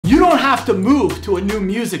don't have to move to a new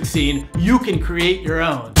music scene, you can create your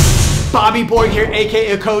own. Bobby Borg here,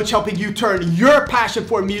 aka Coach, helping you turn your passion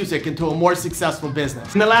for music into a more successful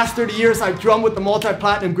business. In the last 30 years, I've drummed with the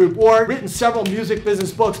multi-platinum group War, written several music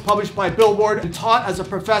business books published by Billboard, and taught as a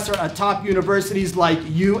professor at top universities like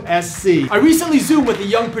USC. I recently Zoomed with a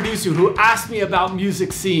young producer who asked me about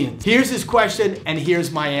music scenes. Here's his question, and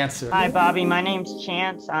here's my answer. Hi, Bobby. My name's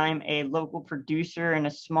Chance. I'm a local producer in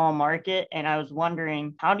a small market, and I was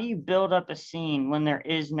wondering, how do you build up a scene when there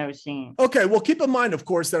is no scene? Okay, well, keep in mind, of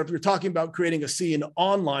course, that if you're talking about creating a scene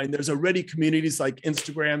online, there's already communities like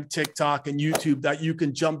Instagram, TikTok, and YouTube that you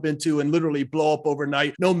can jump into and literally blow up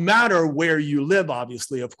overnight, no matter where you live,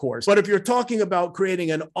 obviously, of course. But if you're talking about creating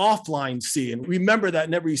an offline scene, remember that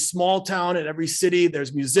in every small town, in every city,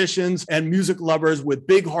 there's musicians and music lovers with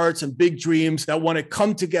big hearts and big dreams that want to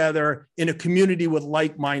come together in a community with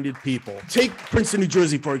like-minded people. Take Princeton, New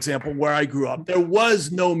Jersey, for example, where I grew up. There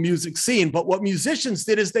was no music scene, but what musicians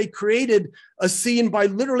did is they created a scene by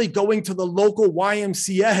literally going to the local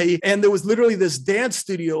YMCA, and there was literally this dance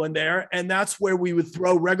studio in there, and that's where we would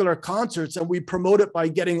throw regular concerts, and we promote it by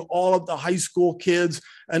getting all of the high school kids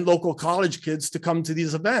and local college kids to come to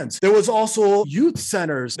these events. There was also youth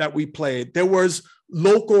centers that we played. There was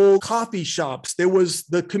local coffee shops. There was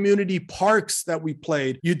the community parks that we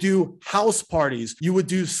played. You do house parties. You would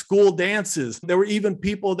do school dances. There were even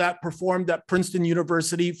people that performed at Princeton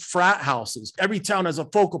University frat houses. Every town has a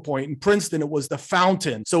focal point. In Princeton, it was the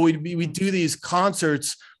Fountain. So we'd do these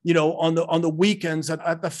concerts, you know, on the weekends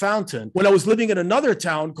at the Fountain. When I was living in another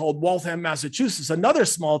town called Waltham, Massachusetts, another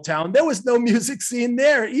small town, there was no music scene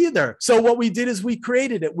there either. So what we did is we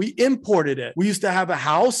created it. We imported it. We used to have a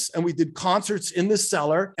house and we did concerts in the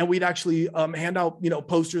cellar, and we'd actually hand out, you know,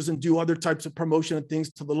 posters and do other types of promotion and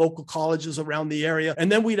things to the local colleges around the area.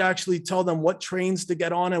 And then we'd actually tell them what trains to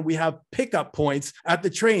get on, and we have pickup points at the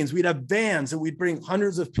trains. We'd have vans and we'd bring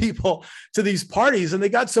hundreds of people to these parties, and they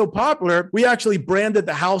got so popular, we actually branded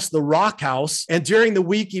the house the Rock House. And during the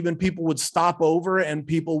week, even people would stop over and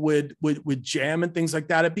people would jam and things like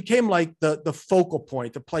that. It became like the focal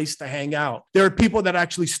point, the place to hang out. There are people that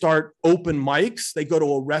actually start open mics. They go to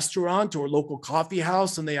a restaurant or a local coffee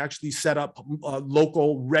house, and they actually set up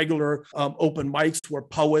local regular open mics where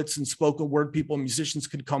poets and spoken word people, musicians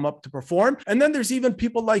could come up to perform. And then there's even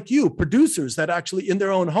people like you, producers, that actually in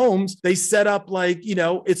their own homes, they set up, like, you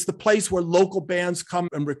know, it's the place where local bands come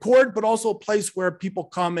and record, but also a place where people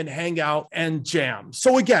come and hang out and jam.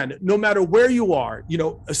 So again, no matter where you are, you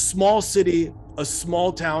know, a small city, a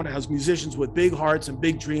small town has musicians with big hearts and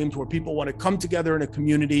big dreams where people want to come together in a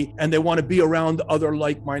community and they want to be around other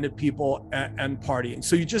like-minded people and partying.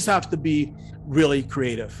 So you just have to be really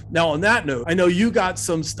creative. Now, on that note, I know you got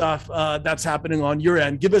some stuff that's happening on your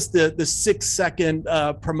end. Give us the 6-second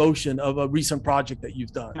promotion of a recent project that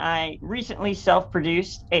you've done. I recently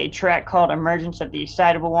self-produced a track called Emergence of the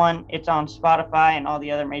Excitable One. It's on Spotify and all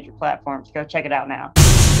the other major platforms. Go check it out now.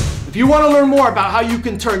 If you want to learn more about how you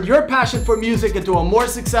can turn your passion for music into a more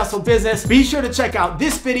successful business, be sure to check out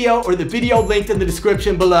this video or the video linked in the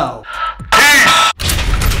description below.